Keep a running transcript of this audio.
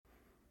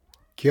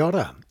Kia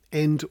ora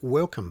and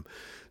welcome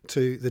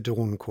to the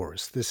Dawn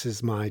Chorus. This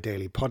is my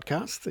daily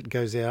podcast that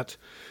goes out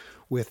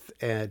with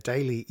a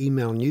daily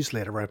email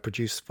newsletter I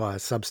produce via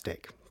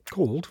Substack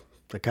called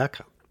The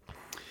Kaka.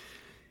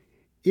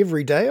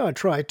 Every day I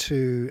try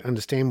to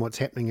understand what's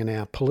happening in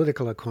our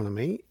political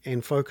economy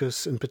and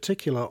focus in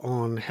particular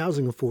on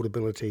housing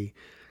affordability,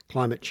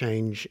 climate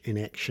change in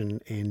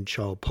action and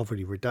child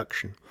poverty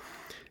reduction.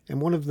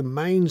 And one of the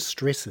main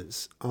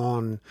stresses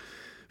on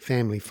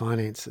family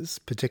finances,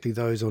 particularly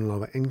those on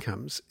lower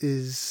incomes,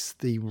 is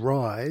the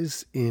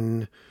rise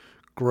in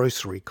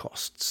grocery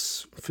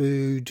costs,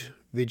 food,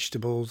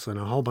 vegetables, and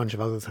a whole bunch of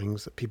other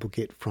things that people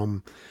get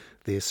from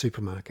their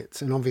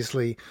supermarkets. And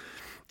obviously,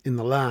 in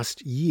the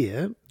last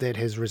year, that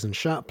has risen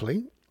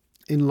sharply,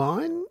 in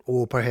line,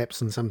 or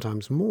perhaps and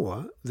sometimes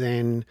more,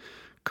 than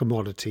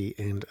commodity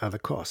and other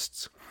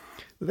costs.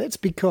 That's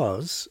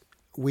because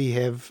we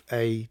have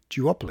a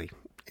duopoly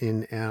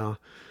in our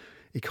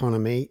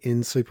economy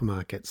in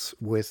supermarkets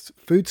with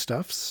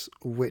Foodstuffs,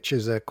 which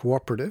is a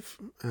cooperative,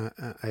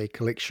 a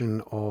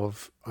collection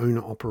of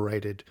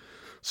owner-operated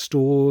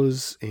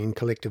stores and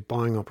collective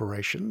buying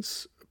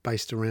operations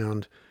based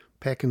around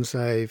Pack and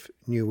Save,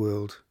 New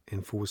World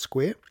and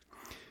Foursquare.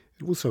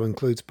 It also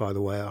includes, by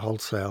the way, a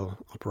wholesale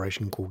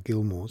operation called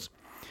Gilmore's.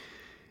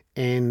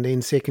 And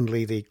then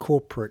secondly, the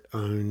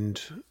corporate-owned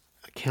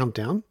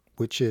Countdown,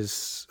 which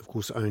is, of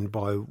course, owned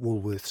by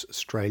Woolworths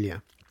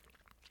Australia.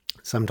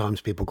 Sometimes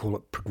people call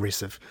it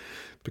progressive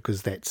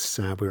because that's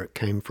where it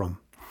came from.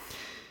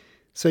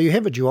 So you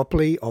have a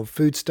duopoly of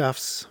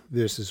Foodstuffs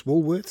versus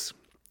Woolworths,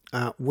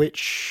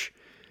 which,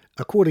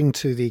 according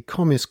to the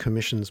Commerce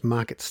Commission's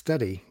market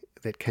study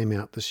that came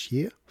out this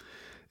year,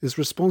 is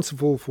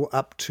responsible for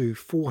up to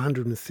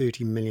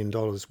 $430 million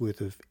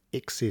worth of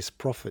excess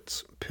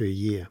profits per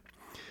year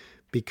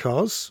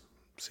because,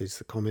 says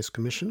the Commerce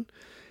Commission,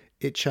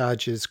 it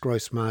charges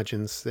gross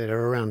margins that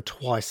are around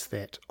twice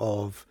that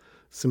of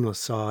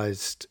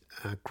similar-sized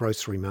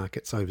grocery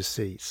markets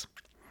overseas.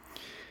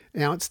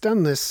 Now, it's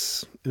done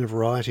this in a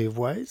variety of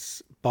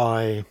ways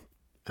by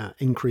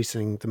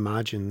increasing the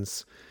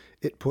margins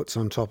it puts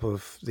on top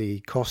of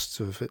the costs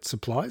of its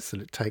supplies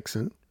that it takes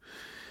in.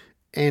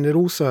 And it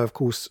also, of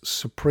course,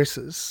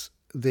 suppresses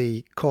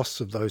the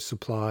costs of those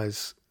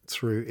supplies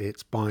through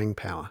its buying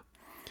power.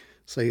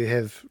 So you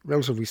have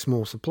relatively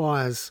small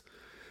suppliers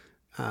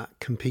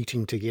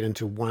competing to get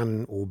into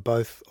one or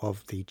both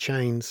of the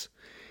chains,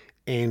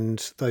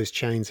 and those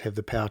chains have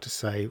the power to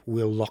say,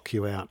 we'll lock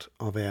you out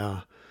of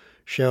our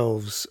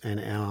shelves and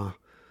our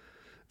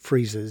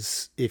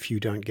freezers if you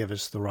don't give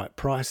us the right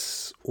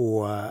price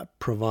or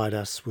provide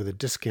us with a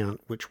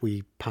discount which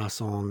we pass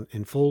on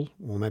in full,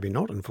 or maybe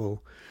not in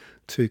full,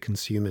 to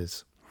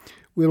consumers.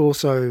 We'll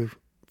also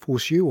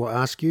force you or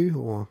ask you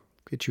or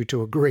get you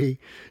to agree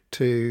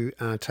to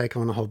take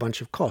on a whole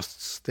bunch of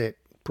costs that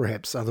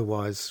perhaps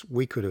otherwise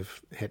we could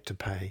have had to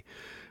pay.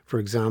 For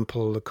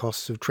example, the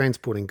costs of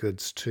transporting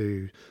goods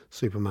to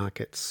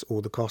supermarkets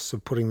or the costs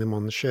of putting them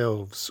on the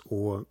shelves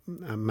or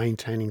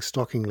maintaining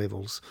stocking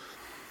levels,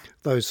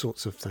 those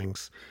sorts of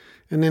things.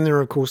 And then there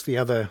are, of course, the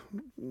other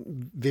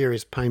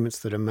various payments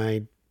that are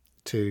made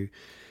to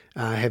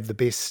have the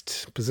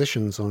best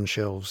positions on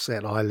shelves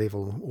at eye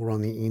level or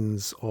on the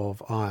ends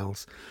of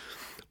aisles.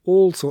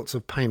 All sorts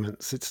of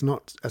payments. It's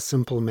not a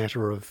simple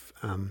matter of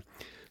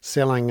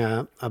selling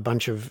a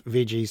bunch of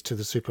veggies to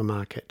the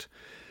supermarket,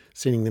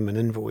 sending them an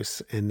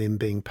invoice and then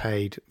being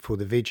paid for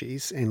the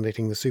veggies and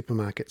letting the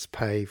supermarkets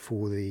pay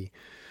for the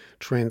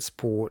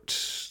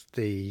transport,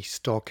 the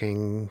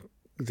stocking,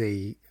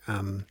 the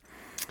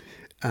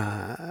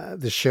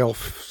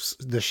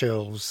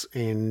shelves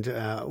and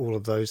all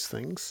of those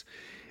things,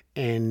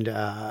 and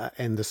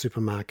the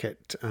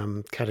supermarket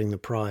cutting the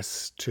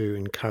price to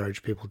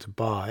encourage people to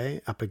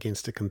buy up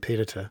against a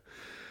competitor.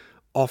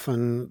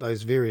 Often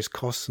those various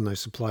costs and those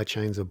supply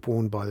chains are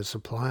borne by the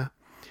supplier,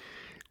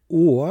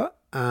 or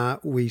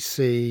we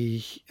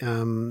see,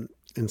 in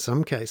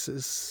some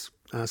cases,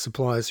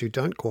 suppliers who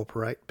don't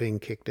cooperate being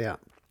kicked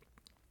out.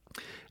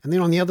 And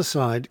then on the other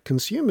side,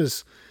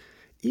 consumers,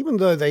 even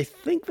though they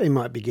think they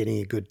might be getting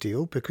a good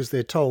deal because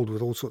they're told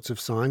with all sorts of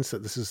signs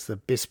that this is the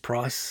best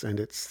price and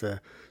it's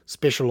the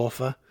special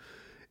offer,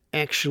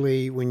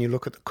 actually, when you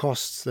look at the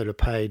costs that are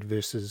paid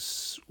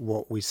versus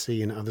what we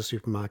see in other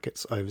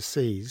supermarkets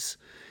overseas,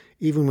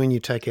 even when you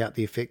take out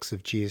the effects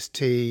of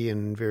GST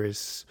and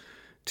various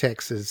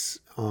taxes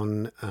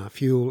on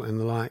fuel and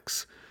the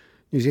likes,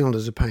 New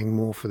Zealanders are paying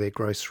more for their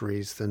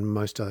groceries than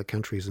most other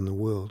countries in the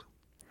world.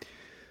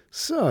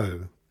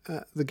 So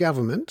the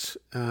government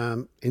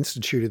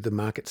instituted the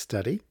market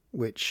study,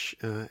 which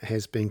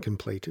has been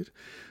completed.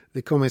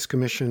 The Commerce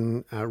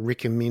Commission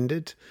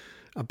recommended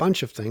a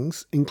bunch of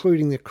things,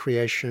 including the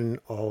creation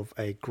of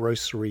a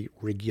grocery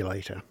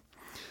regulator,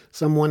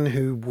 someone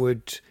who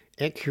would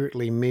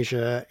accurately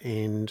measure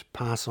and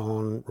pass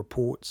on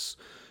reports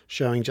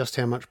showing just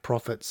how much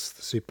profits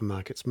the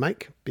supermarkets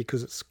make,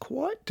 because it's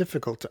quite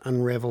difficult to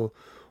unravel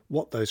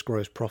what those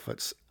gross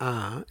profits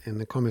are,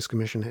 and the Commerce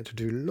Commission had to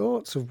do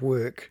lots of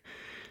work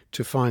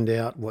to find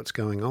out what's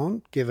going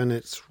on, given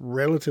it's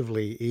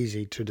relatively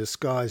easy to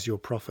disguise your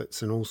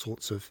profits in all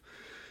sorts of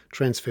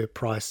transfer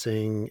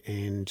pricing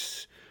and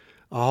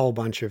a whole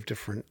bunch of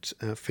different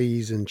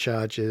fees and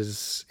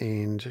charges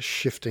and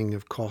shifting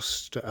of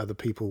costs to other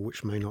people,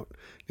 which may not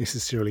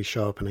necessarily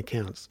show up in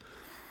accounts,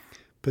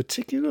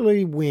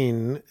 particularly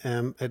when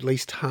at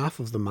least half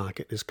of the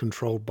market is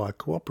controlled by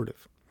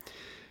cooperative.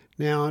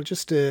 Now,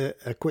 just a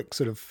quick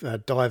sort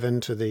of dive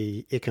into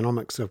the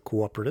economics of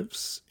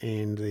cooperatives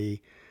and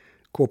the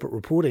corporate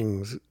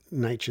reporting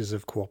natures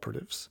of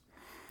cooperatives.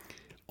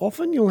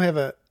 Often you'll have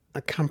a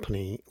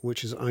company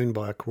which is owned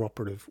by a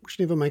cooperative which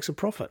never makes a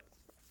profit.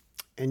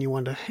 And you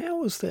wonder,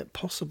 how is that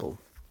possible?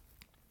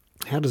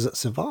 How does it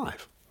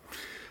survive?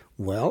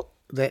 Well,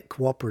 that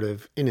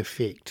cooperative, in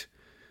effect,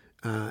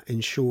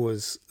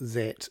 ensures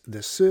that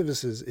the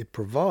services it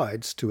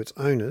provides to its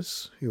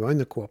owners who own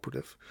the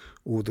cooperative,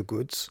 or the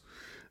goods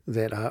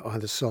that are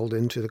either sold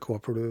into the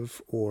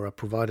cooperative or are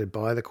provided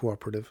by the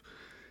cooperative,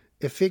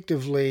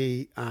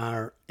 effectively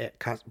are at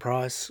cut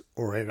price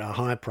or at a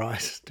high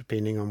price,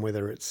 depending on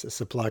whether it's a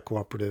supply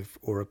cooperative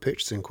or a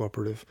purchasing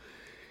cooperative.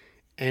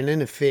 And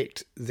in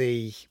effect,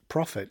 the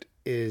profit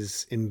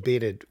is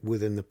embedded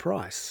within the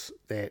price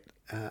that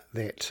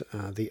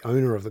the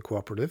owner of the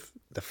cooperative,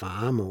 the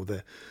farm or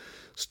the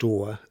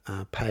store,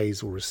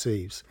 pays or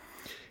receives.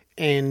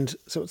 And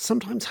so it's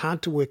sometimes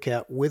hard to work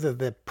out whether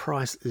the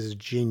price is a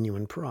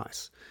genuine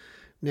price.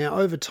 Now,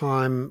 over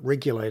time,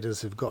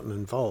 regulators have gotten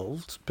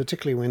involved,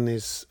 particularly when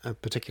there's a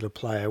particular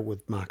player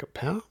with market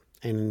power.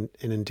 And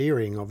in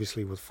dairying,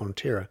 obviously, with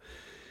Fonterra,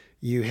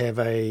 you have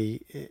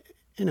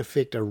in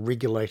effect, a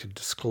regulated,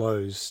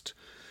 disclosed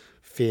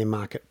fair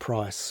market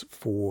price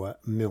for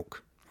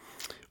milk,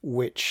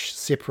 which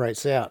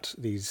separates out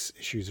these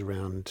issues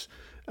around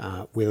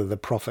whether the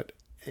profit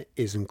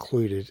is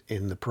included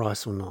in the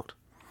price or not.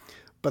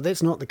 But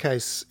that's not the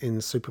case in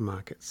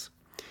supermarkets.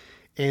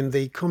 And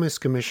the Commerce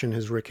Commission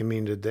has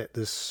recommended that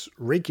this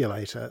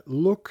regulator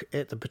look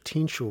at the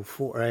potential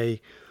for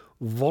a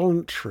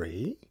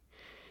voluntary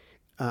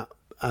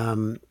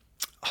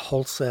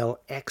wholesale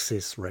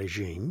access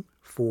regime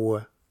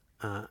for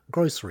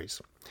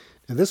groceries.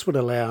 Now, this would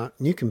allow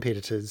new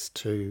competitors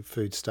to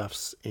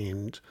Foodstuffs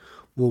and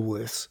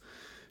Woolworths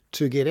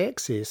to get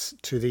access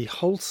to the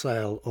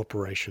wholesale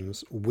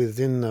operations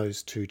within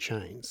those two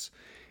chains,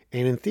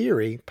 and in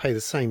theory pay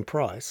the same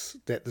price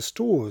that the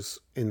stores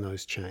in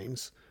those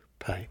chains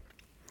pay.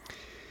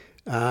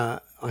 I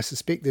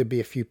suspect there'd be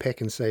a few Pack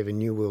and Save and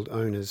New World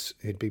owners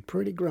who'd be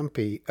pretty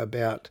grumpy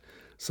about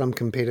some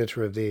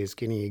competitor of theirs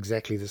getting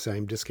exactly the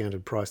same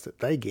discounted price that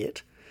they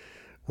get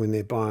when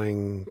they're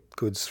buying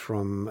goods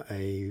from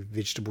a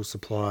vegetable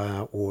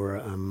supplier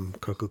or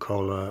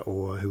Coca-Cola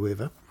or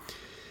whoever,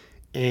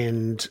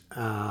 and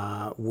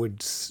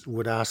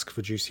would ask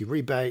for juicy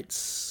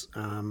rebates,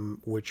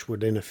 which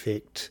would in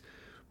effect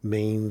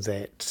mean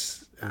that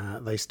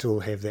they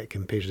still have that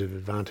competitive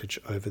advantage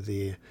over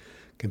their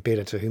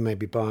competitor who may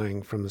be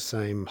buying from the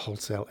same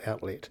wholesale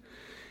outlet.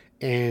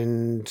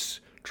 And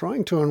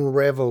trying to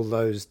unravel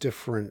those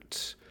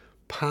different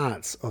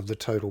parts of the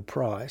total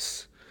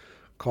price,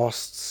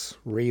 costs,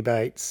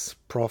 rebates,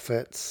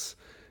 profits,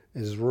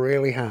 is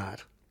really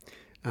hard,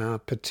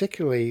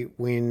 particularly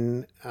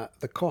when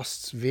the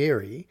costs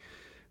vary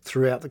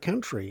throughout the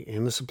country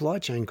and the supply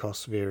chain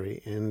costs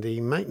vary and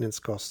the maintenance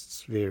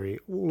costs vary.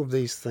 All of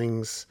these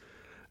things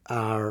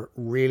are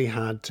really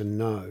hard to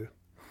know.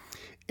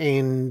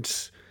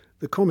 And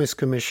the Commerce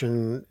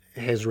Commission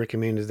has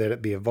recommended that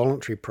it be a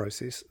voluntary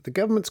process. The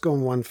government's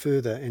gone one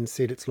further and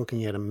said it's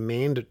looking at a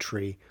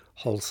mandatory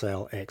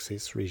wholesale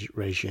access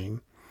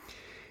regime.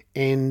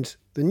 And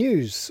the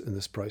news in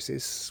this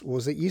process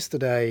was that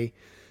yesterday,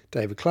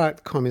 David Clark,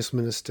 the Commerce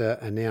Minister,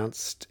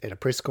 announced at a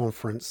press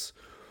conference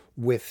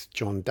with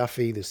John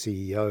Duffy, the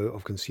CEO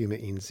of Consumer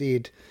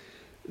NZ,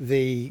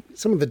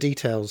 some of the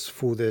details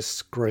for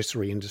this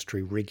grocery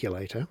industry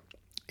regulator,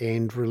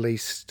 and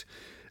released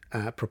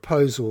a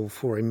proposal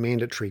for a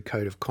mandatory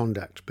code of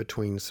conduct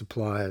between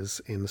suppliers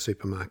and the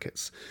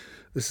supermarkets.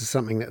 This is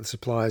something that the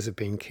suppliers have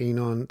been keen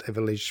on. They've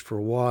alleged for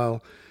a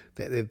while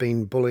that they've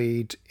been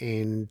bullied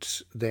and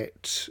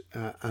that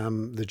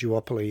the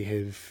duopoly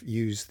have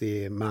used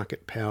their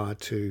market power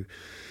to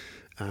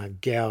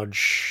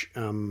gouge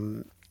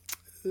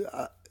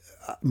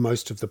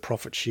most of the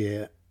profit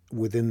share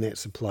within that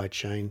supply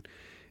chain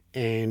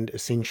and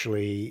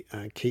essentially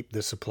keep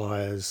the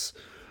suppliers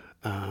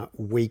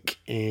weak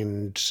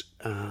and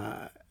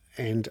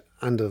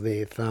under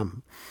their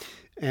thumb.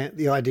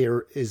 The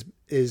idea is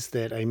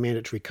that a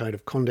mandatory code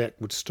of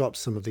conduct would stop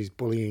some of these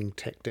bullying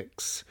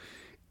tactics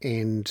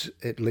and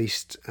at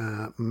least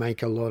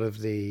make a lot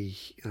of the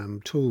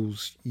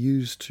tools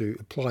used to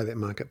apply that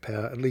market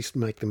power, at least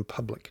make them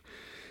public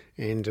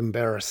and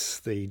embarrass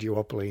the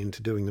duopoly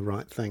into doing the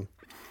right thing.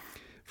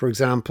 For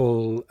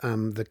example,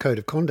 the Code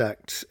of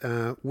Conduct,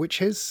 which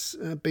has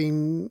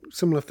been,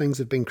 similar things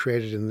have been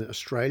created in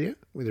Australia,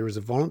 where there is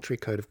a voluntary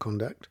Code of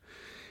Conduct,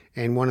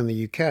 and one in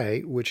the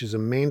UK, which is a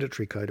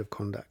mandatory Code of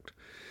Conduct.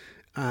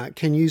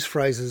 can use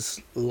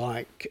phrases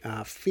like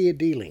fair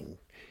dealing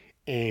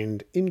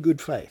and in good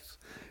faith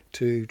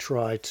to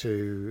try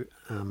to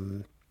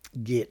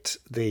get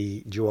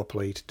the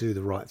duopoly to do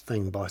the right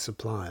thing by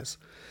suppliers.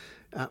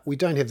 We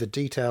don't have the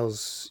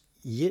details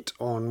yet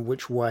on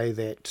which way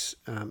that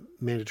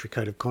mandatory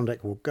code of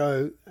conduct will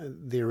go.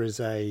 There is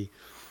a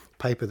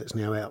paper that's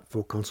now out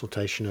for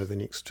consultation over the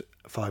next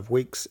 5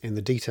 weeks, and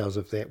the details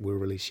of that were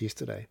released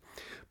yesterday.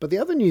 But the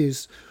other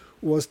news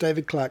was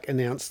David Clark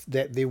announced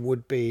that there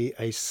would be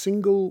a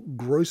single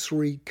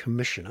grocery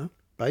commissioner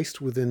based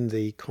within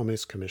the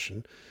Commerce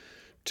Commission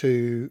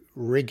to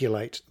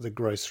regulate the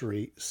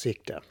grocery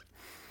sector.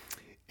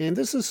 And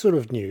this is sort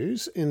of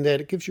news in that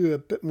it gives you a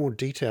bit more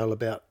detail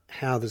about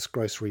how this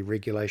grocery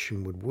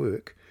regulation would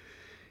work.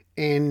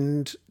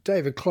 And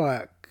David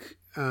Clark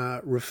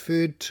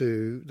referred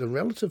to the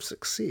relative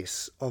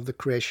success of the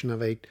creation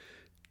of a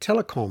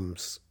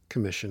telecoms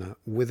commissioner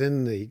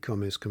within the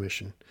Commerce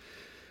Commission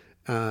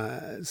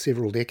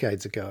several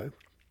decades ago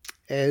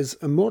as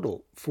a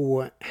model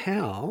for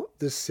how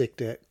this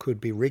sector could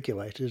be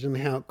regulated and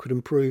how it could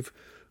improve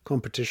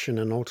competition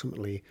and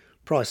ultimately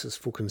prices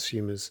for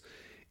consumers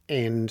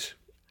and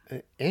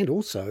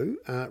also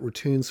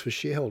returns for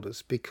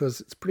shareholders, because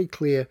it's pretty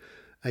clear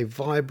a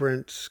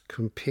vibrant,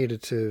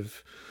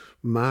 competitive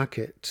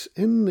market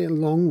in the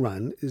long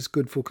run is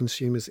good for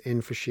consumers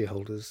and for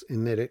shareholders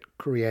in that it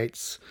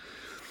creates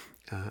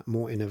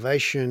more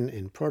innovation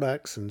in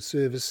products and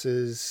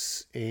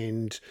services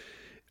and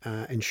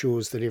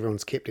ensures that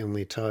everyone's kept on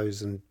their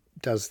toes and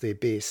does their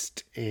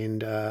best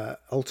and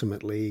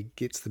ultimately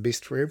gets the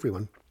best for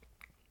everyone.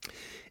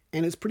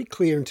 And it's pretty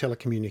clear in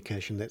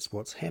telecommunication that's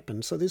what's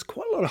happened. So there's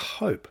quite a lot of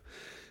hope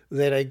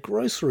that a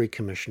grocery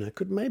commissioner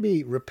could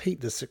maybe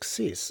repeat the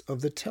success of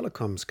the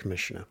telecoms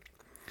commissioner.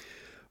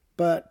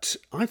 But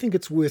I think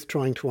it's worth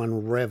trying to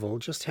unravel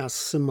just how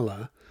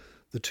similar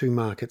the two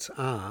markets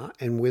are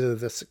and whether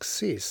the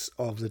success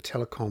of the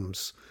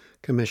telecoms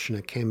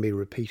commissioner can be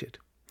repeated.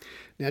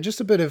 Now,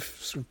 just a bit of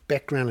sort of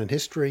background and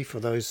history for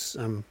those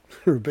who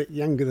are a bit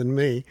younger than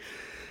me.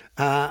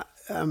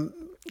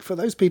 For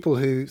those people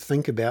who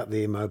think about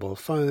their mobile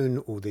phone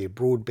or their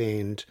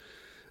broadband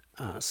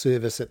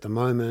service at the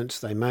moment,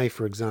 they may,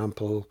 for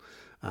example,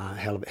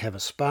 have a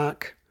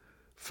Spark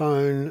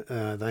phone,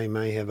 they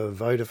may have a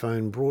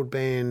Vodafone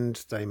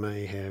broadband, they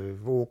may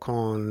have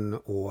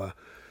Orcon or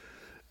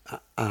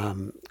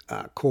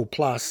Call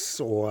Plus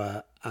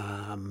or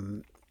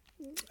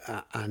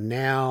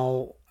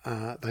Now.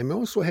 They may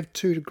also have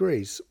 2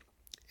 degrees.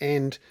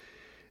 And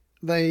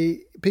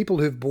people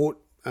who've bought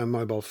a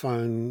mobile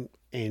phone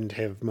and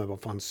have mobile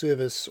phone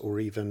service or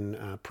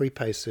even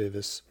prepay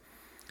service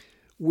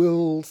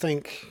will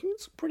think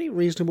it's a pretty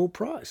reasonable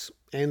price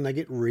and they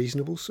get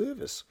reasonable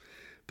service.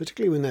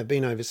 Particularly when they've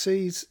been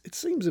overseas, it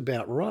seems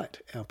about right,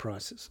 our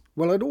prices.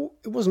 Well, it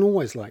wasn't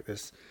always like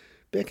this.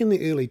 Back in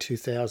the early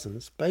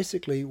 2000s,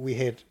 basically we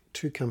had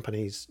 2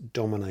 companies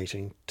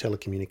dominating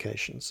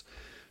telecommunications.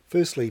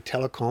 Firstly,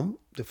 Telecom,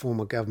 the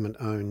former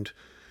government-owned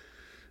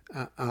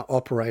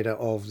operator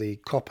of the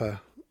copper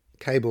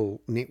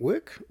cable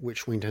network,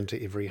 which went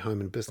into every home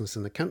and business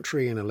in the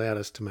country and allowed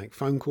us to make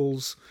phone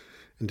calls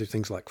and do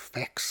things like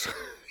fax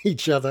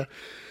each other.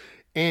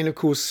 And of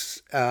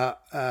course,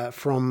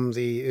 from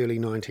the early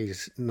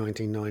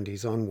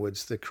 1990s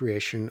onwards, the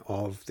creation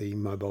of the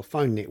mobile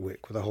phone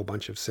network with a whole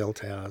bunch of cell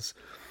towers,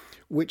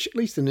 which at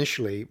least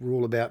initially were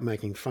all about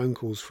making phone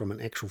calls from an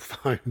actual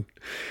phone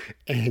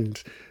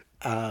and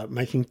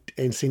making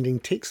and sending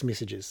text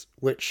messages,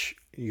 which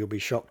you'll be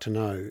shocked to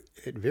know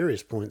at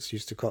various points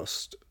used to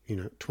cost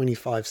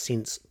 25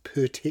 cents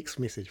per text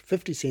message,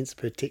 50 cents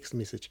per text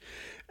message.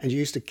 And you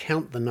used to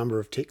count the number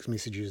of text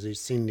messages you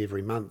send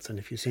every month. And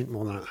if you sent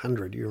more than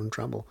 100, you're in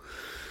trouble.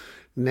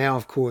 Now,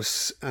 of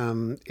course,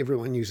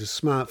 everyone uses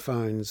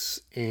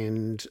smartphones.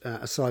 And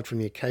aside from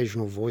the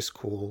occasional voice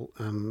call,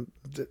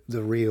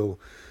 the real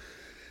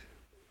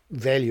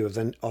value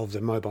of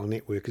the mobile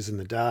network is in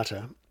the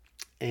data.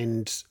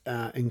 And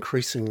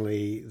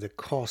increasingly, the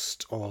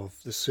cost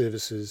of the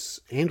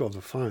services and of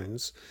the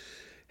phones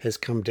has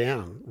come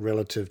down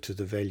relative to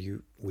the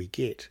value we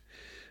get.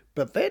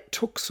 But that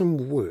took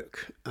some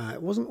work.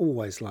 It wasn't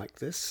always like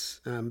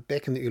this.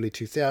 Back in the early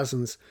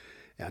 2000s,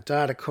 our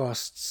data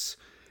costs,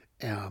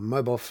 our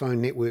mobile phone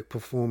network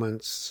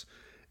performance,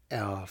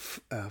 our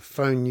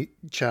phone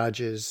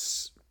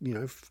charges,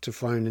 to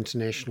phone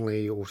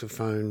internationally or to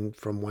phone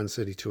from one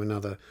city to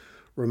another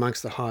were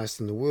amongst the highest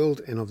in the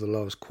world and of the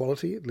lowest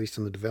quality, at least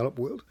in the developed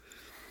world.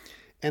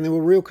 And there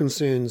were real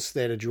concerns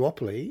that a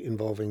duopoly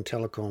involving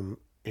Telecom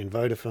and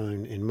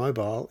Vodafone and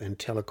mobile and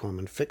telecom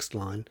and fixed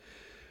line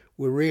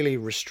were really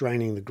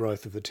restraining the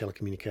growth of the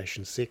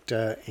telecommunications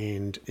sector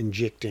and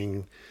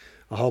injecting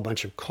a whole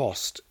bunch of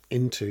cost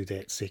into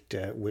that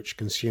sector, which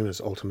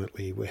consumers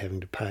ultimately were having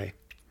to pay.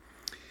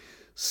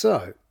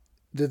 So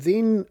the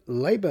then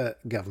Labour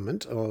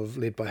government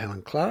led by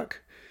Helen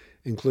Clark,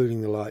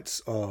 including the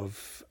likes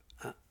of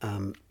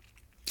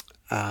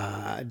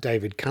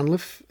David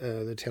Cunliffe,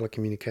 the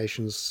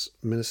telecommunications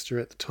minister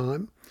at the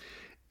time,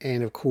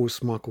 and of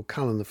course Michael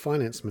Cullen, the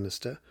finance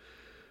minister,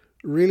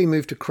 really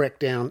moved to crack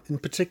down in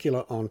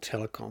particular on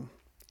telecom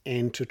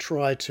and to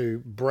try to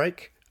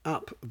break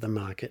up the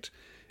market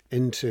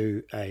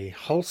into a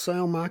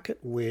wholesale market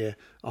where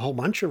a whole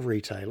bunch of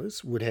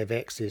retailers would have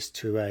access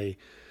to a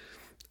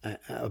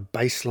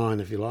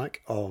baseline, if you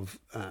like, of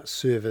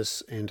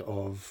service and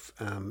of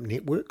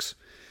networks.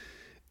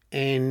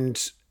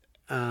 And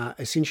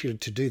essentially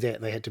to do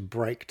that, they had to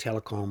break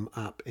telecom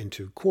up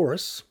into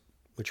Chorus,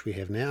 which we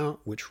have now,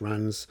 which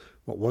runs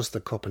what was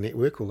the copper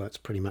network, although it's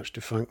pretty much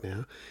defunct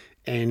now,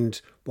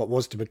 and what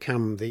was to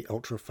become the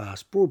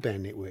ultra-fast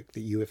broadband network,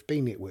 the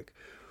UFB network,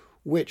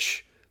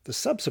 which the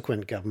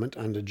subsequent government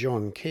under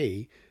John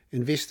Key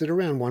invested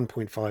around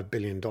 $1.5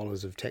 billion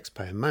of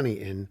taxpayer money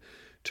in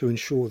to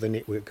ensure the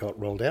network got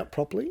rolled out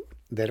properly,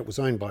 that it was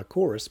owned by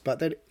Chorus, but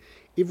that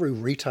every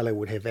retailer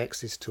would have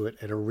access to it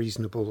at a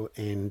reasonable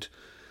and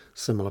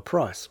similar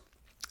price.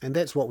 And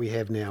that's what we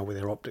have now with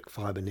our optic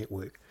fibre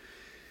network.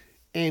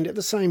 And at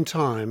the same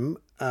time,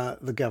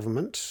 the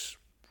government,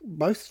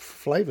 both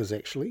flavours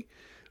actually,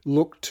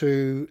 look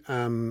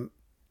to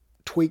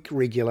tweak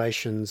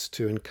regulations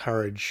to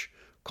encourage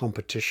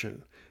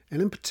competition,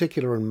 and in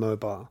particular in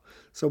mobile.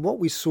 So what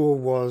we saw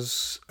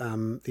was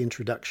the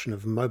introduction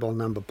of mobile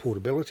number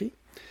portability.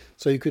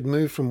 So you could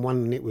move from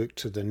one network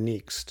to the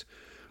next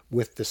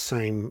with the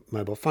same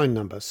mobile phone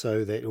number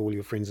so that all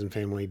your friends and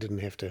family didn't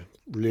have to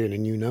learn a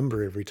new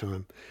number every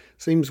time.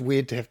 Seems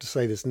weird to have to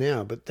say this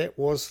now, but that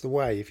was the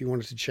way. If you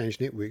wanted to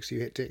change networks, you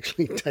had to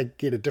actually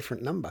get a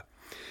different number.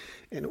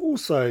 And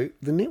also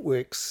the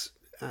networks,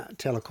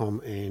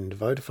 Telecom and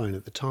Vodafone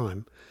at the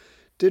time,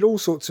 did all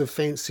sorts of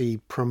fancy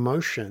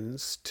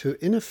promotions to,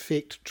 in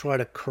effect, try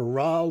to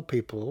corral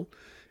people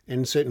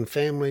in certain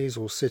families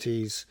or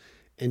cities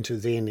into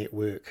their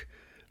network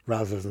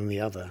rather than the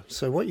other.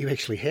 So what you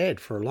actually had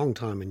for a long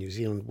time in New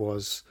Zealand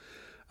was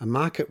a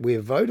market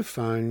where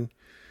Vodafone,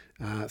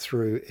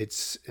 through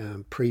its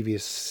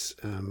previous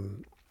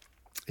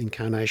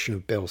incarnation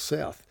of Bell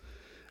South,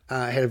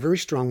 had a very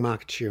strong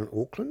market share in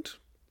Auckland,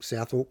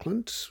 South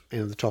Auckland,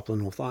 and at the top of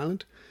the North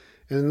Island.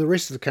 And then the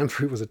rest of the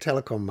country was a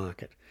telecom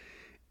market.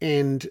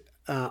 And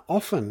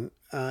often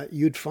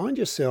you'd find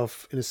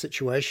yourself in a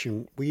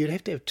situation where you'd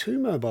have to have two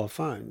mobile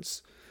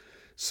phones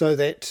so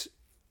that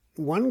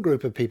one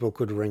group of people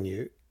could ring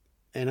you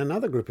and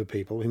another group of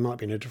people who might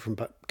be in a different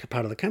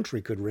part of the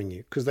country could ring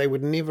you, because they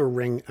would never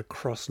ring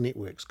across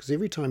networks. Because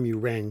every time you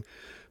rang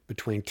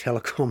between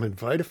Telecom and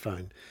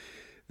Vodafone,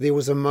 there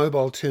was a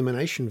mobile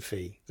termination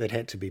fee that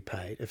had to be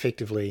paid.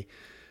 Effectively,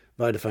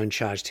 Vodafone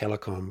charged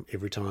Telecom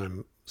every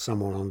time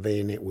someone on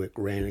their network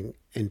ran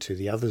into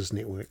the other's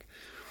network.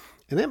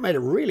 And that made it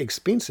really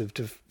expensive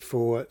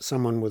for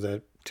someone with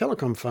a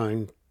Telecom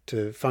phone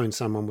to phone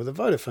someone with a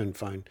Vodafone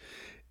phone.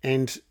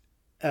 And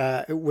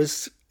it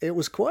was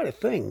quite a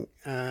thing.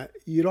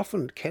 You'd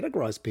often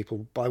categorise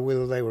people by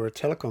whether they were a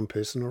Telecom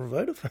person or a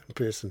Vodafone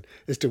person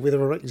as to whether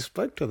or not you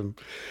spoke to them.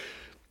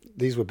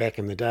 These were back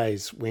in the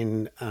days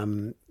when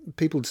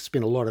people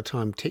spent a lot of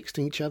time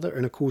texting each other,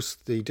 and of course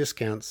the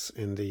discounts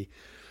and the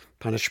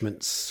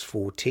punishments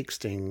for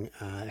texting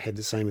had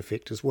the same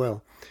effect as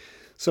well.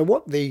 So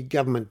what the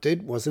government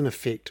did was, in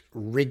effect,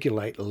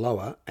 regulate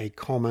lower a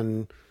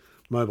common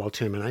mobile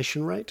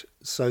termination rate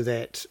so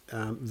that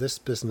this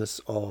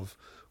business of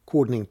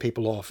cordoning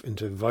people off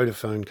into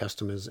Vodafone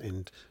customers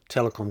and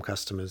Telecom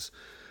customers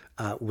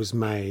was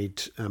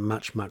made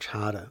much, much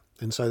harder.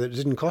 And so that it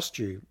didn't cost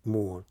you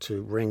more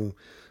to ring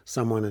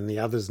someone in the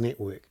other's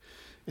network.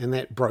 And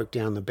that broke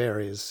down the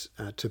barriers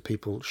to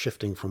people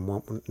shifting from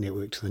one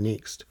network to the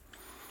next.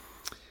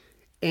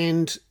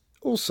 And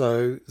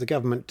also, the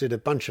government did a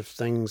bunch of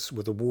things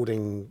with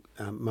awarding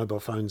mobile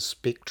phone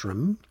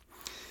spectrum,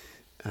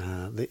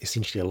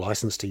 essentially a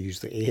license to use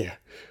the air,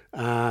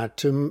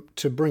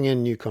 to bring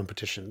in new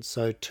competition.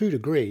 So 2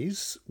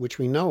 Degrees, which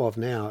we know of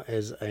now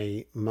as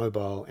a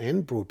mobile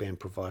and broadband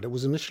provider,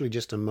 was initially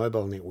just a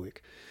mobile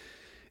network.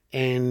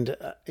 And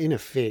in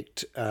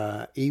effect,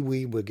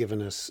 iwi were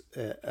given us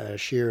a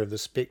share of the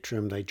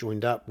spectrum. They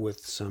joined up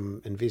with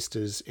some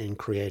investors and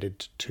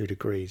created 2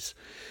 Degrees.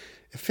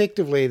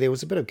 Effectively, there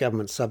was a bit of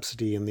government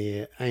subsidy in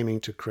there aiming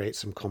to create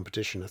some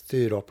competition, a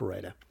third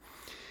operator.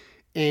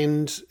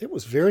 And it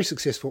was very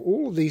successful.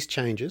 All of these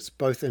changes,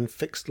 both in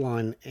fixed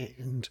line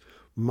and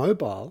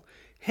mobile,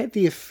 had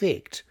the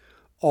effect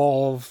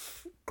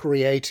of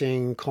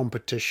creating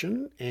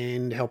competition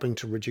and helping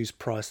to reduce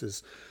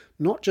prices,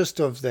 not just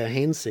of the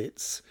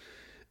handsets,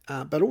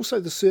 but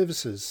also the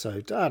services. So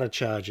data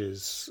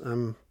charges,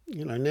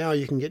 now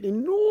you can get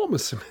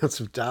enormous amounts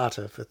of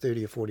data for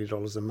 $30 or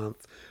 $40 a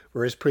month,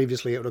 whereas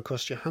previously it would have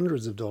cost you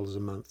hundreds of dollars a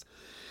month.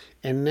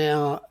 And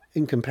now,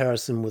 in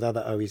comparison with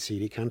other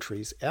OECD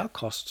countries, our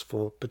costs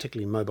for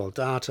particularly mobile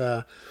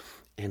data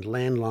and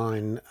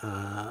landline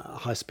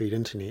high-speed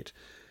internet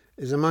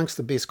is amongst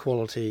the best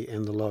quality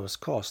and the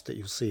lowest cost that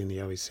you'll see in the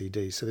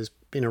OECD. So there's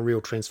been a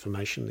real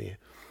transformation there.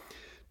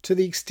 To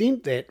the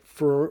extent that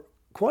for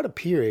quite a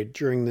period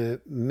during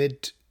the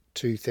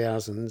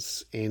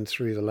mid-2000s and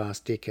through the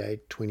last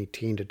decade,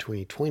 2010 to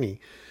 2020,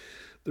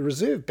 The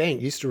Reserve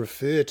Bank used to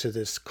refer to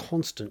this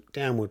constant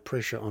downward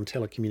pressure on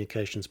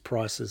telecommunications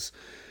prices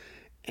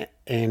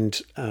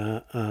and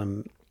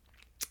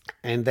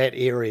that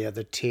area,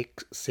 the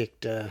tech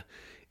sector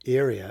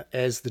area,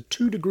 as the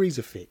 2 degrees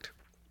effect.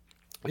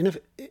 In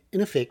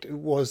effect, it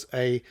was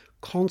a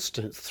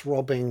constant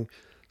throbbing,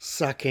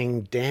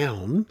 sucking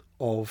down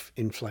of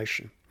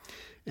inflation.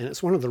 And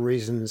it's one of the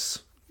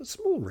reasons, a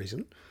small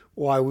reason,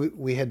 why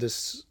we had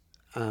this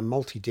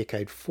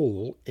multi-decade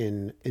fall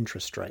in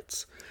interest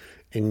rates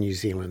in New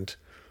Zealand.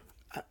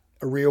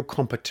 A real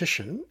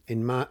competition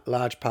in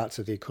large parts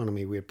of the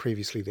economy where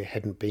previously there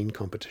hadn't been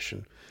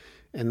competition.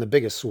 And the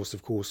biggest source,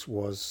 of course,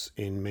 was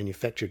in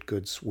manufactured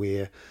goods,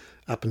 where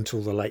up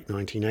until the late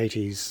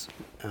 1980s,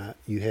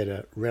 you had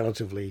a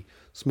relatively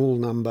small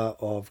number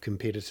of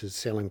competitors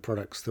selling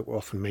products that were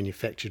often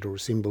manufactured or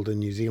assembled in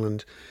New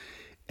Zealand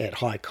at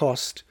high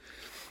cost.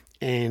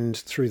 And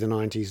through the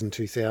 90s and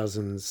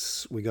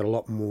 2000s, we got a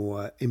lot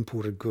more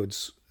imported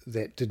goods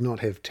that did not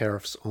have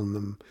tariffs on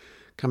them,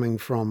 coming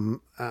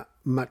from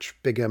much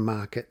bigger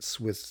markets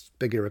with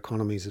bigger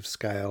economies of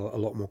scale, a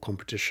lot more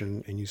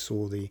competition, and you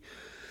saw the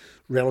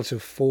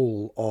relative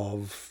fall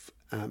of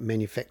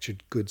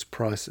manufactured goods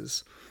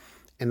prices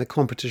and the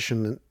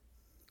competition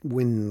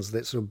winds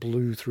that sort of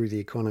blew through the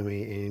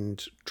economy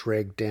and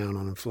dragged down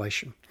on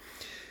inflation.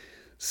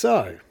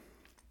 So,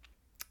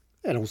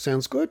 that all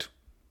sounds good.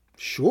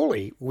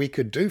 Surely we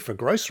could do for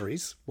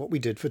groceries what we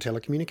did for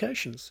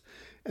telecommunications.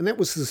 And that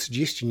was the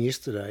suggestion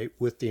yesterday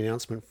with the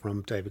announcement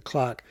from David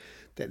Clark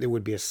that there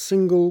would be a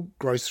single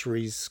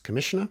groceries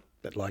commissioner,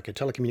 but like a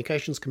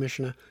telecommunications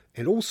commissioner,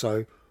 and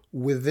also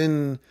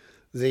within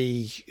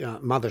the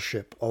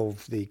mothership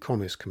of the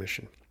Commerce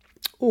Commission.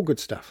 All good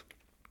stuff.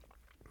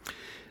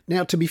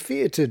 Now, to be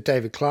fair to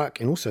David Clark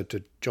and also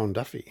to John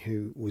Duffy,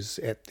 who was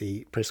at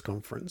the press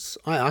conference,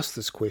 I asked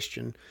this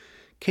question: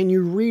 can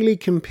you really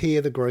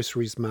compare the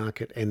groceries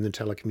market and the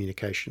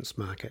telecommunications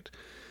market?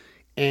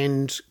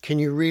 And can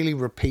you really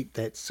repeat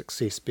that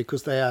success?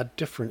 Because they are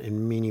different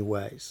in many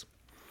ways.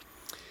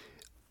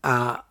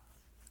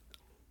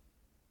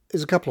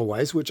 There's a couple of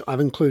ways, which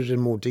I've included in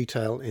more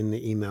detail in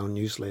the email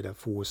newsletter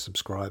for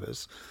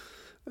subscribers.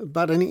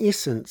 But in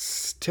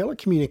essence,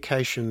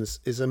 telecommunications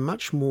is a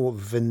much more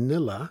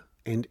vanilla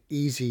and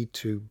easy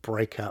to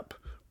break up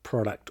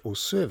product or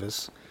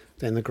service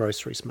than the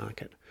groceries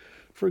market.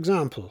 For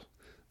example,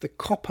 the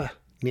copper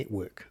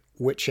network,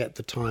 which at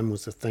the time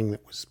was the thing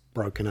that was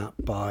broken up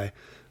by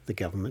the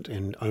government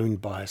and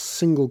owned by a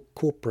single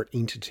corporate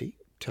entity,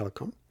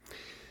 Telecom,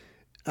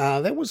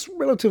 that was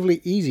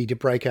relatively easy to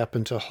break up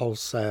into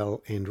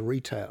wholesale and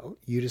retail.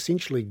 You'd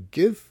essentially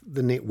give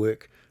the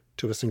network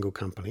to a single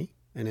company,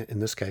 and in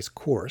this case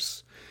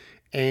Chorus,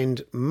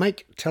 and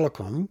make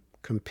Telecom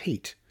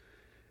compete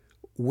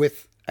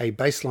with a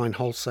baseline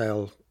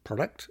wholesale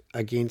product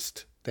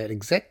against that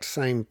exact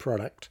same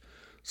product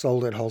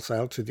sold at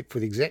wholesale for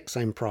the exact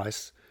same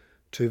price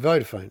to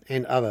Vodafone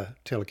and other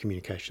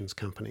telecommunications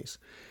companies.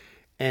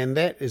 And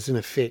that is in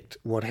effect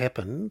what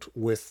happened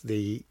with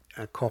the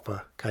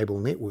copper cable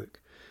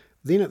network.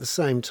 Then at the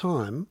same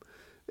time,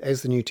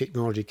 as the new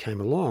technology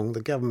came along,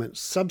 the government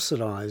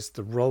subsidised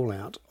the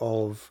rollout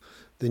of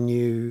the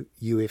new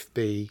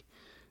UFB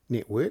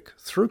network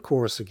through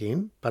Chorus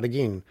again, but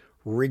again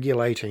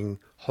regulating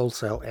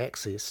wholesale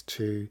access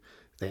to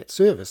that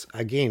service.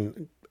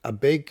 Again, a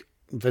big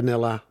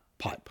vanilla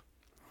pipe.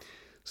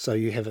 So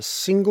you have a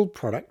single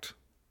product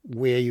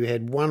where you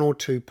had 1 or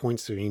 2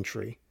 points of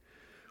entry,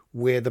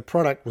 where the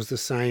product was the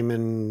same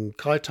in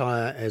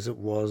Kaitaia as it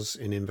was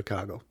in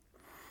Invercargill.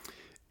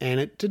 And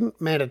it didn't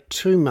matter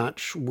too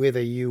much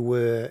whether you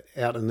were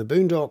out in the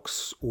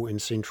boondocks or in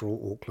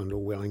central Auckland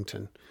or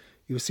Wellington.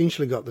 You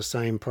essentially got the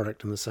same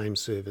product and the same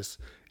service,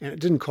 and it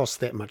didn't cost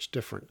that much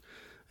different.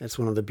 That's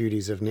one of the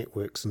beauties of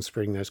networks and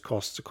spreading those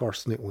costs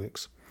across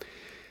networks.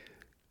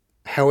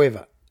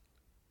 However,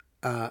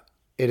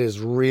 it is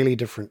really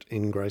different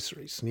in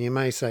groceries. And you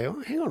may say,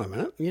 oh, hang on a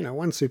minute,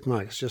 one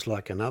supermarket's just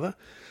like another.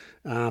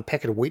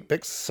 Packet of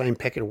Weet-Bix, same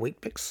packet of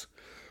Weet-Bix.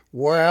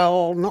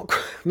 Well,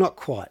 not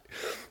quite,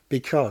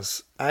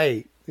 because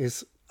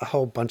there's a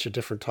whole bunch of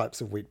different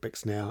types of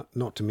Weet-Bix now,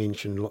 not to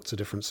mention lots of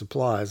different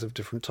suppliers of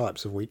different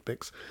types of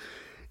Weet-Bix.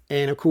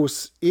 And of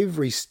course,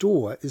 every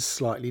store is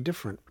slightly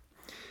different.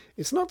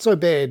 It's not so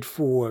bad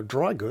for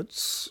dry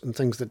goods and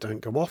things that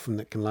don't go off and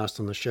that can last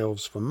on the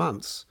shelves for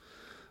months.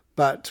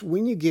 But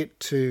when you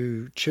get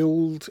to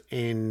chilled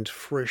and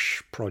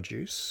fresh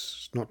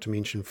produce, not to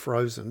mention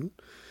frozen,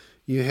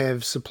 you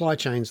have supply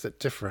chains that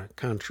differ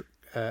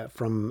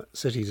from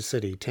city to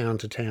city, town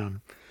to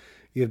town.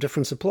 You have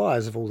different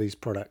suppliers of all these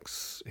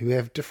products who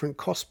have different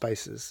cost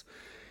bases,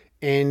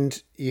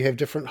 and you have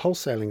different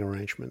wholesaling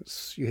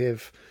arrangements.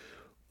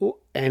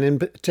 And in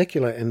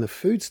particular in the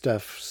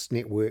foodstuffs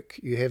network,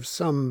 you have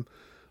some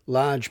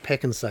large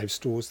pack and save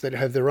stores that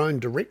have their own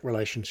direct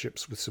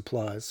relationships with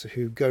suppliers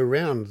who go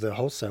round the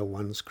wholesale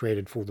ones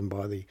created for them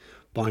by the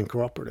buying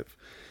cooperative.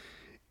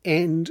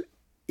 And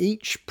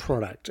each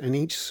product and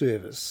each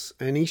service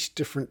and each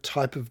different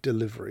type of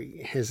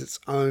delivery has its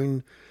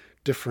own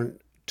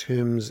different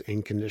terms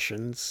and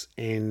conditions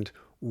and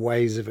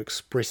ways of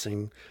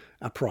expressing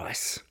a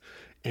price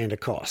and a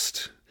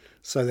cost,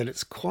 so that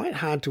it's quite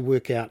hard to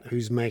work out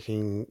who's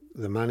making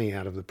the money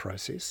out of the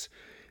process,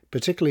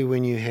 particularly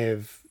when you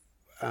have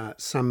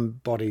some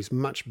bodies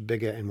much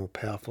bigger and more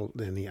powerful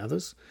than the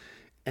others,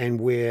 and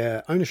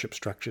where ownership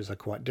structures are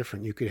quite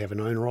different. You could have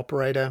an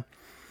owner-operator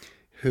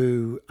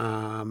who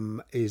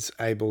is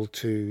able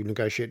to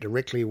negotiate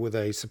directly with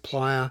a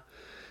supplier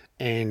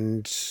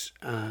and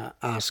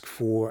ask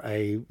for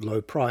a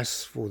low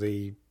price for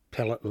the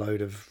pallet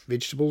load of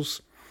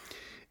vegetables,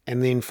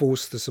 and then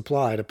force the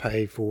supplier to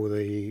pay for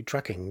the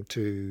trucking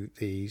to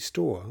the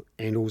store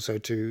and also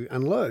to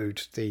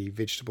unload the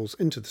vegetables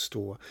into the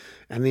store,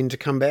 and then to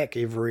come back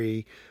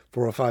every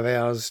 4 or 5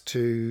 hours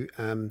to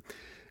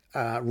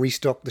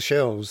restock the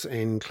shelves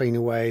and clean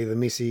away the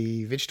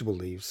messy vegetable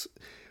leaves.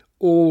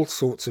 All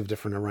sorts of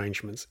different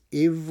arrangements.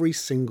 Every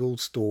single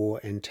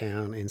store and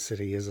town and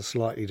city has a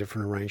slightly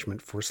different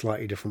arrangement for a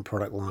slightly different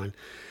product line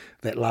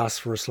that lasts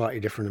for a slightly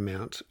different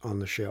amount on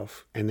the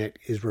shelf, and that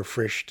is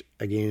refreshed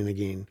again and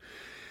again.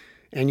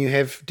 And you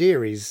have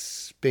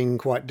dairies being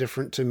quite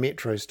different to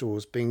metro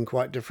stores, being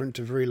quite different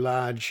to very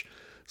large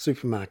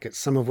supermarkets,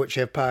 some of which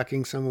have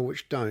parking, some of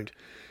which don't.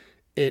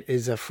 It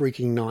is a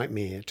freaking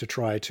nightmare to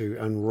try to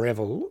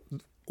unravel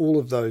all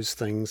of those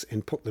things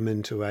and put them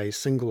into a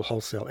single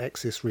wholesale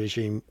access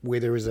regime where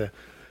there is a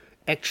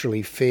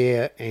actually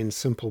fair and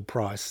simple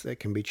price that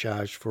can be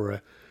charged for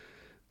a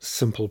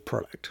simple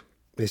product.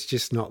 It's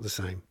just not the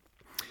same.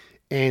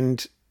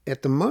 And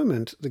at the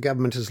moment, the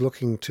government is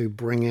looking to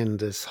bring in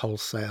this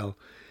wholesale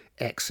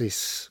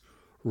access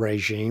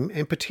regime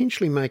and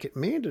potentially make it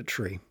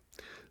mandatory.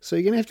 So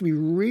you're going to have to be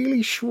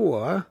really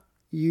sure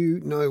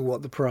you know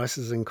what the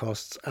prices and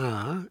costs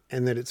are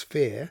and that it's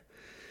fair,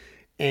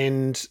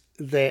 and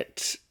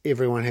that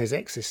everyone has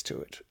access to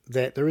it,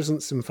 that there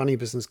isn't some funny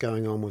business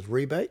going on with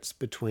rebates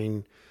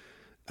between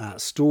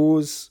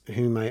stores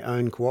who may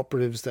own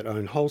cooperatives that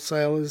own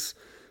wholesalers,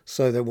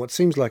 so that what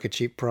seems like a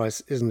cheap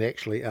price isn't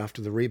actually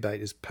after the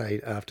rebate is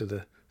paid after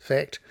the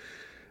fact.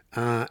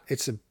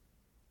 It's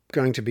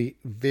going to be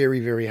very,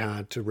 very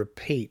hard to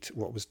repeat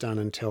what was done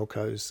in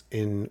telcos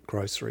in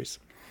groceries.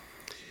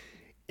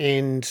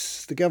 And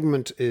the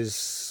government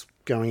is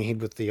going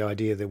ahead with the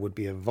idea there would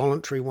be a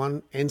voluntary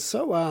one, and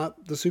so are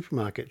the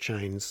supermarket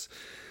chains.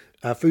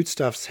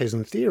 Foodstuffs has,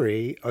 in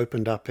theory,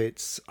 opened up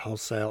its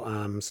wholesale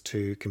arms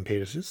to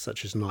competitors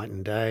such as Night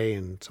and Day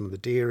and some of the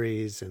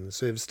dairies and the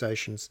service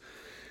stations.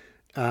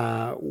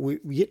 We're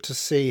yet to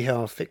see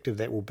how effective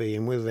that will be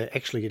and whether they're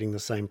actually getting the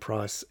same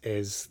price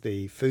as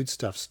the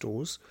foodstuff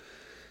stores.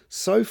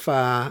 So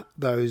far,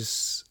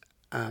 those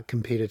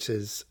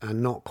competitors are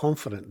not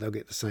confident they'll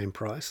get the same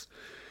price.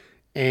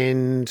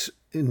 And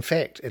in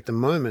fact, at the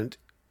moment,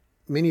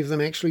 many of them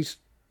actually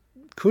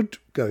could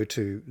go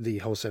to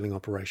the wholesaling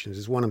operations.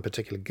 There's one in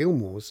particular,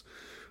 Gilmore's,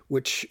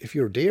 which if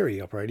you're a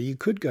dairy operator, you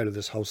could go to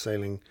this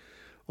wholesaling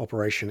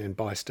operation and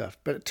buy stuff.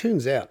 But it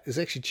turns out it's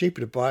actually cheaper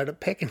to buy it at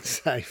Pack and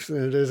Save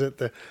than it is at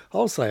the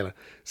wholesaler.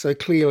 So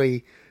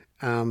clearly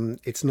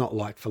it's not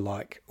like for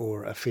like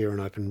or a fair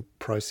and open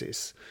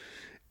process.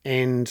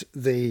 And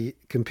the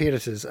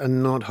competitors are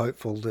not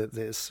hopeful that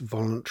this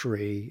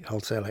voluntary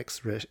wholesale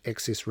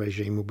access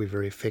regime will be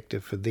very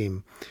effective for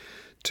them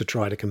to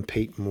try to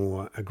compete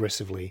more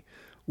aggressively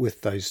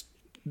with the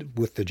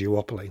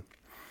duopoly.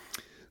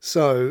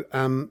 So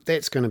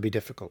that's going to be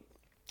difficult.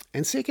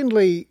 And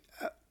secondly,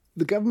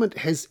 the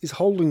government is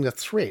holding the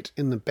threat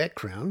in the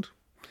background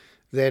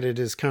that it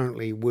is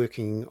currently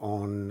working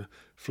on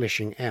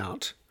fleshing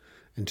out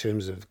in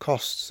terms of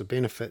costs, the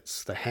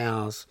benefits, the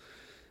hows,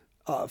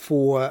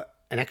 for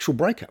an actual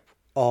breakup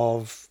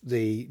of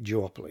the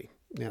duopoly.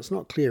 Now, it's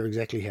not clear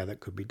exactly how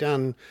that could be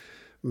done.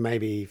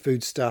 Maybe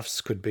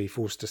foodstuffs could be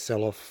forced to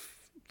sell off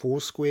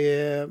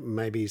Foursquare,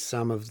 maybe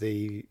some of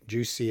the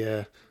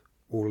juicier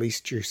or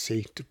least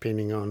juicy,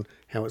 depending on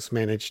how it's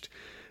managed,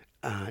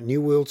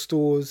 New World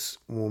stores,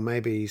 or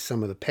maybe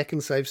some of the Pack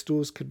and Save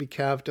stores could be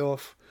carved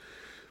off.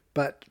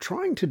 But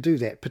trying to do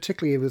that,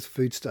 particularly with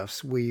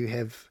foodstuffs, where you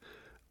have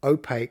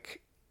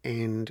opaque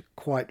and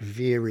quite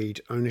varied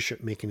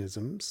ownership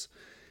mechanisms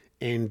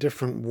and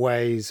different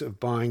ways of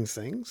buying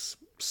things.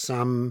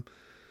 Some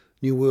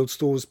New World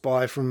stores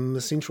buy from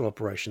the central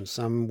operation.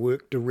 Some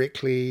work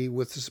directly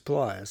with the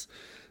suppliers.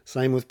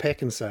 Same with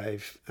Pack and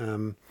Save.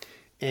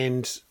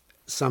 And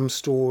some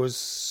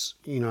stores,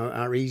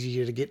 are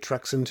easier to get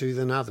trucks into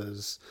than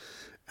others.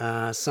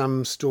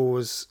 Some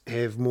stores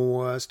have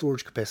more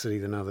storage capacity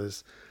than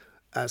others.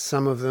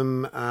 Some of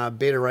them are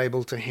better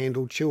able to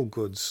handle chilled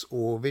goods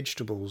or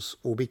vegetables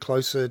or be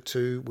closer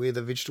to where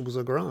the vegetables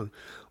are grown.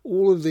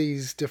 All of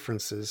these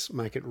differences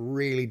make it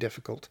really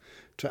difficult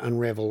to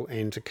unravel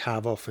and to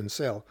carve off and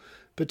sell,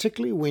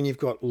 particularly when you've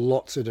got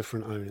lots of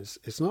different owners.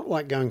 It's not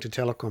like going to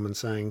telecom and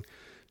saying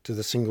to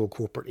the single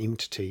corporate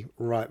entity,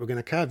 right, we're going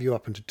to carve you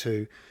up into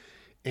two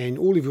and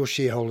all of your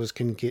shareholders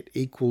can get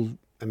equal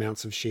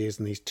amounts of shares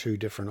in these two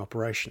different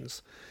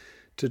operations.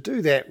 To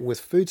do that with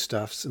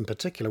foodstuffs in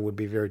particular would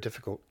be very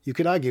difficult. You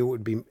could argue it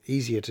would be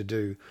easier to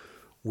do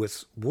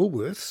with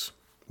Woolworths,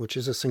 which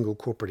is a single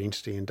corporate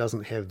entity and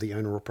doesn't have the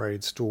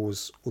owner-operated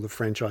stores or the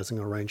franchising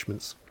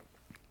arrangements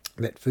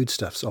that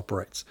Foodstuffs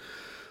operates.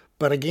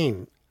 But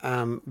again,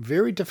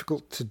 very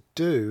difficult to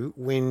do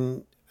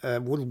when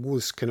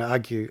Woolworths can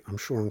argue, I'm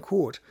sure in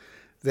court,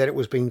 that it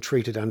was being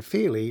treated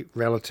unfairly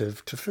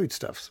relative to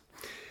Foodstuffs.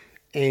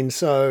 And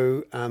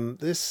so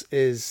this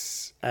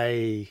is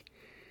a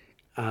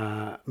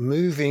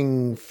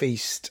moving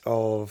feast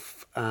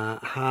of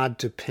hard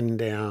to pin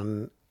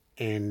down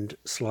and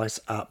slice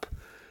up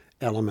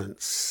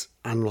elements,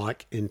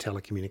 unlike in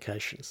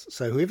telecommunications.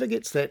 So whoever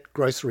gets that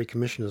grocery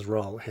commissioner's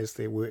role has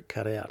their work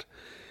cut out,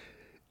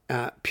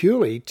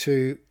 purely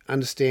to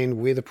understand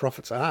where the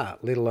profits are,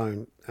 let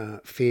alone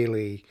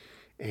fairly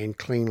and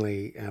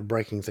cleanly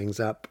breaking things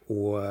up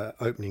or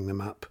opening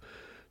them up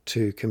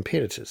to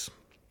competitors.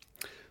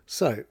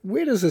 So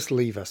where does this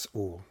leave us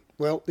all?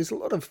 Well, there's a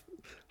lot of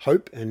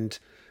hope and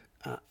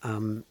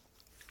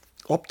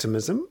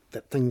optimism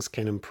that things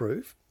can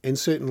improve, and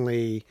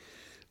certainly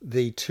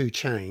the two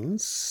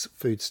chains,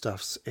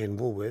 Foodstuffs and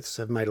Woolworths,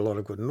 have made a lot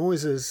of good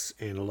noises,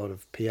 and a lot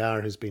of PR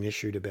has been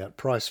issued about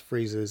price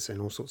freezes and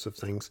all sorts of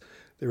things.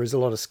 There is a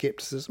lot of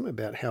scepticism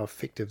about how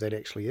effective that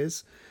actually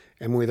is,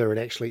 and whether it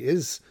actually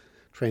is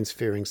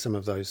transferring some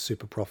of those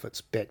super profits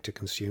back to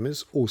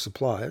consumers or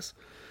suppliers.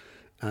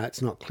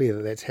 It's not clear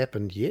that that's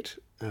happened yet,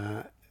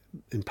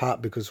 in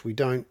part because we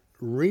don't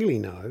really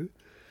know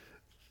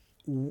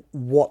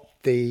what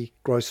the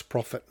gross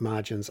profit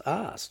margins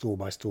are, store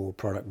by store,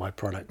 product by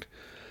product,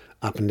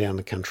 up and down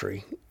the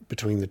country,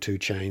 between the two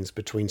chains,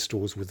 between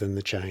stores within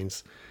the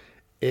chains.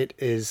 It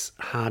is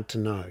hard to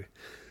know.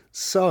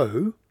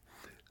 So,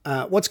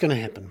 what's going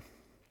to happen?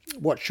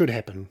 What should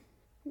happen?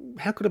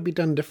 How could it be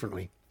done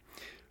differently?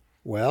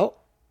 Well,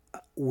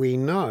 we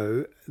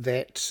know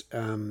that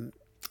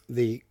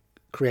the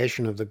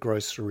creation of the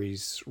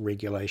groceries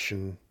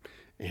regulation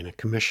and a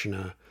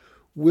commissioner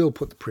will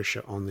put the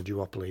pressure on the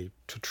duopoly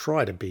to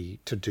try to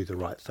do the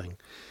right thing.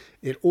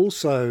 It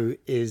also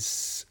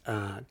is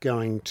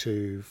going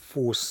to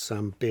force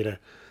some better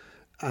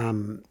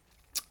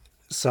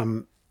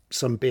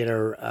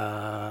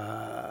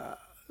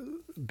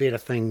better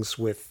things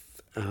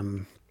with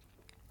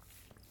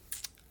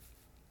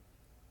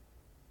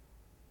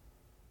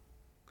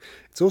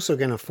it's also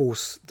going to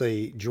force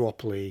the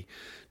duopoly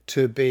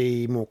to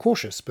be more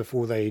cautious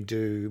before they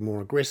do more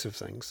aggressive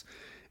things.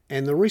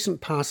 And the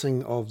recent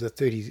passing of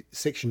the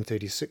Section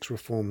 36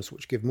 reforms,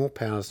 which give more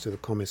powers to the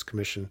Commerce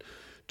Commission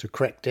to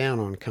crack down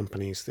on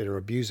companies that are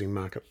abusing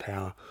market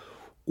power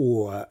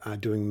or are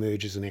doing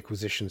mergers and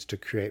acquisitions to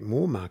create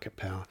more market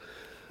power,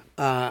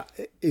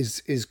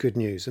 is good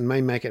news, and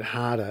may make it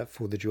harder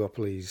for the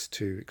duopolies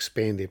to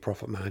expand their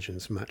profit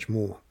margins much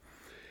more.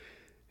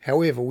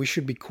 However, we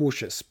should be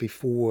cautious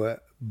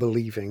before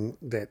believing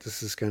that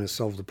this is going to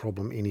solve the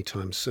problem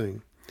anytime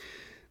soon.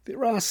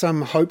 There are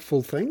some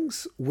hopeful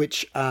things,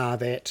 which are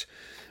that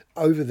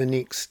over the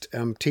next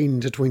 10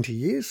 to 20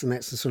 years, and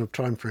that's the sort of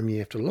time frame you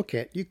have to look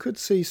at, you could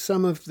see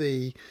some of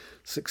the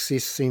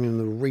success seen in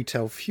the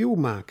retail fuel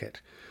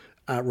market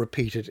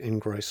repeated in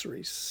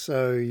groceries.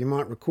 So you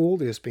might recall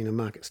there's been a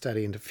market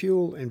study into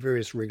fuel and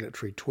various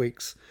regulatory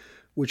tweaks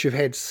which have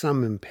had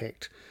some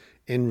impact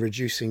in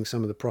reducing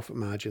some of the profit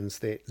margins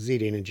that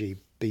Z Energy,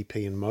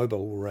 BP and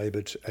Mobil were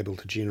able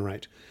to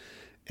generate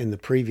in the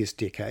previous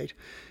decade.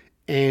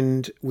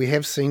 And we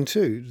have seen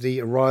too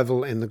the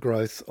arrival and the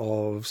growth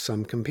of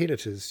some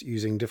competitors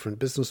using different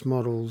business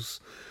models.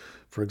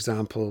 For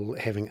example,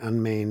 having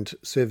unmanned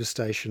service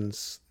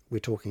stations. We're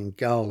talking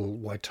Gull,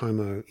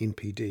 Waitomo,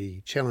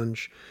 NPD,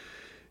 Challenge,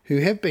 who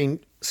have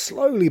been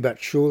slowly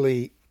but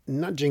surely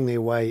nudging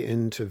their way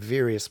into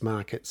various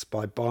markets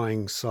by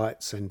buying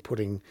sites and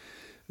putting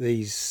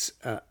these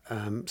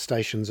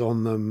stations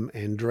on them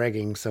and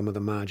dragging some of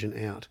the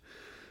margin out.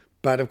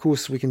 But of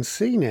course, we can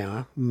see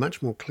now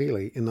much more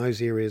clearly in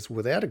those areas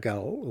without a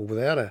Gull or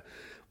without a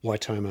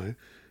Waitomo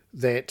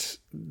that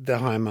the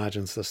higher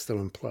margins are still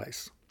in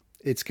place.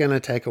 It's going to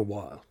take a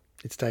while.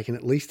 It's taken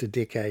at least a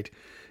decade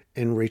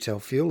in retail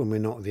fuel, and we're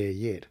not there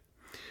yet.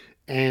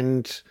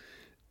 And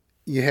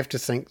you have to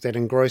think that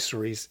in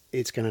groceries,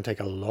 it's going to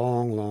take a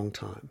long, long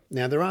time.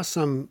 Now, there are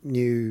some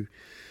new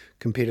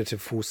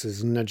competitive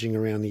forces nudging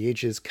around the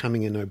edges,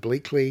 coming in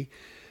obliquely.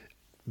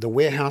 The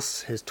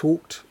Warehouse has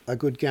talked a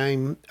good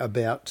game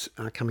about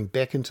coming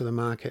back into the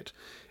market.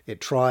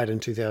 It tried in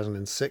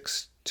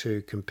 2006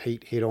 to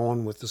compete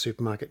head-on with the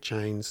supermarket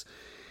chains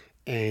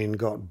and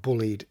got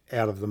bullied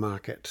out of the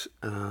market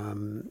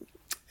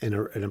in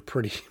a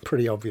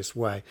pretty obvious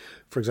way.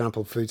 For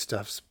example,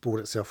 Foodstuffs bought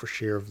itself a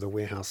share of the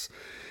Warehouse,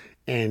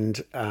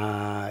 and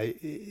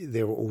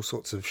there were all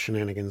sorts of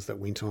shenanigans that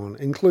went on,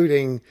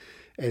 including,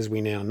 as we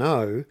now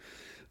know,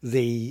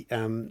 the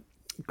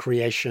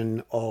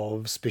creation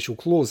of special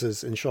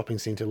clauses in shopping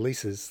centre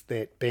leases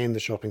that banned the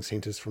shopping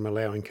centres from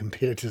allowing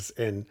competitors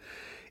in,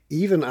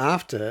 even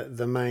after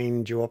the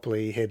main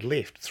duopoly had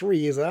left, 3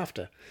 years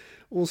after.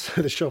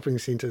 Also, the shopping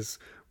centres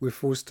were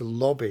forced to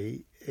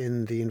lobby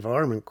in the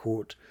Environment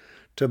Court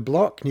to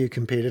block new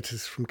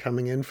competitors from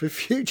coming in for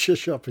future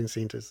shopping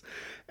centres.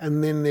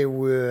 And then there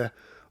were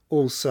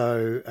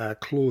also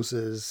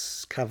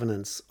clauses,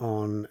 covenants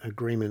on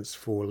agreements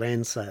for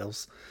land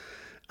sales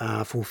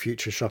for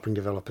future shopping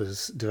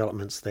developments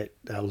that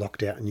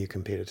locked out new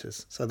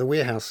competitors. So the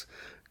warehouse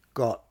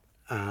got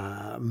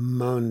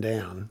mown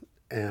down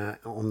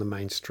on the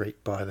main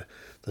street by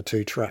the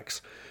two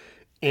trucks.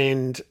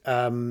 And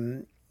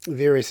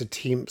various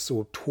attempts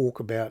or talk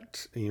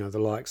about, the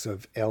likes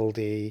of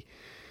Aldi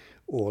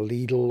or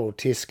Lidl or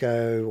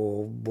Tesco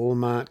or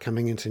Walmart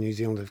coming into New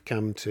Zealand have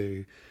come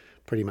to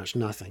pretty much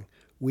nothing.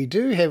 We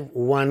do have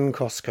one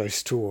Costco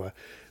store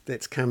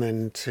that's come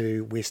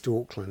into West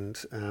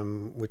Auckland,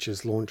 which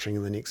is launching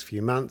in the next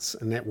few months,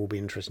 and that will be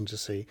interesting to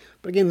see.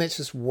 But again, that's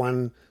just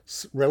one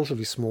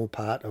relatively small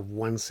part of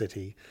one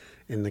city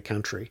in the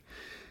country.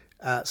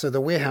 So the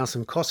warehouse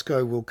and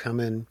Costco will come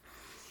in,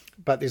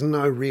 but there's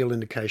no real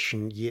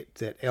indication yet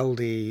that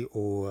Aldi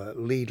or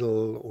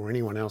Lidl or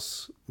anyone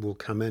else will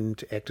come in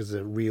to act as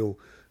a real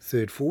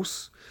third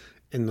force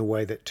in the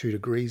way that 2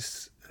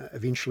 Degrees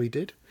eventually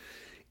did.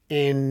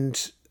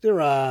 And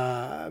there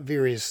are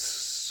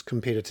various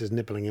competitors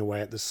nibbling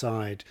away at the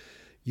side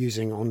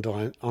using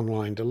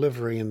online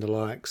delivery and the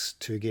likes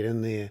to get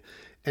in there.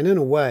 And in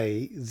a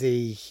way,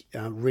 the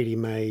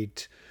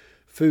ready-made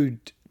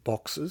food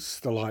boxes,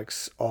 the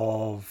likes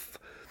of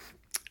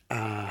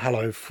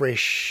Hello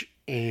Fresh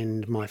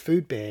and My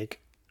Food Bag,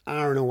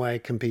 are in a way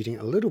competing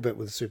a little bit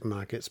with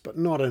supermarkets, but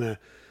not in a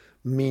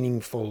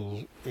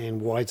meaningful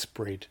and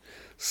widespread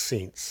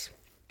sense.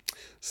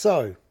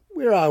 So,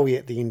 where are we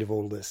at the end of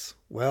all this?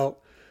 Well,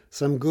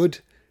 some good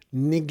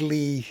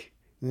niggly,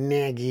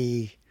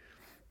 naggy,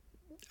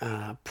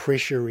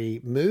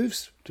 pressury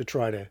moves to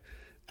try to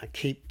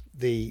keep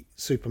the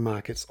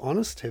supermarkets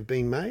honest have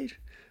been made,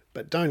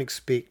 but don't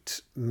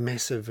expect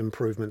massive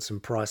improvements in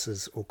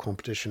prices or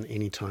competition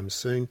anytime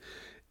soon.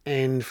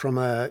 And from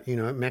a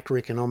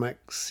macroeconomic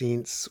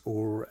sense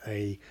or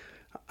a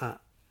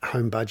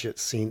home budget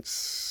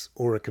sense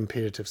or a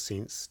competitive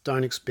sense,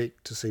 don't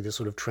expect to see the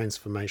sort of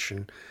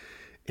transformation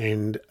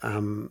and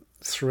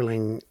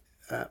thrilling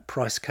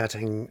price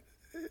cutting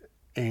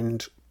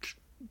and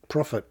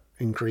profit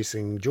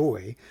increasing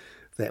joy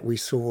that we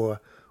saw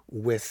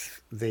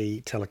with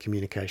the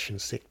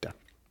telecommunications sector.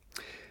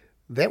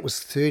 That was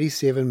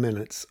 37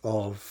 minutes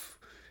of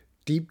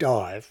deep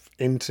dive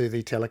into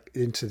the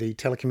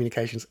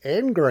telecommunications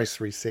and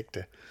grocery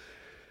sector,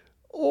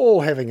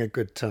 all having a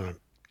good time.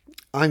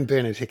 I'm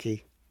Bernard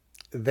Hickey.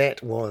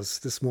 That was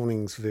this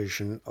morning's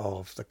version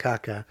of the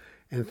Kaka,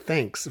 and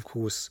thanks, of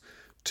course,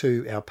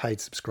 to our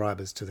paid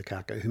subscribers to the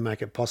Kaka who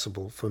make it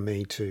possible for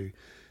me to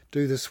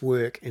do this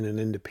work in an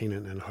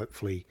independent and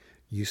hopefully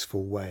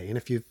useful way. And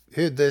if you've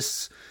heard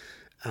this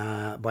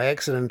by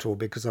accident or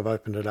because I've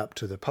opened it up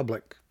to the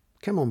public,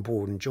 come on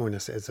board and join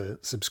us as a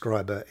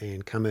subscriber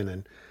and come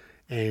in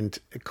and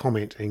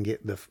comment and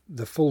get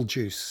the full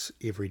juice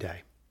every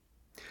day.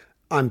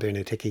 I'm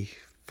Bernard Hickey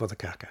for the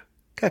Kaka.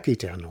 Ka kite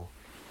anō.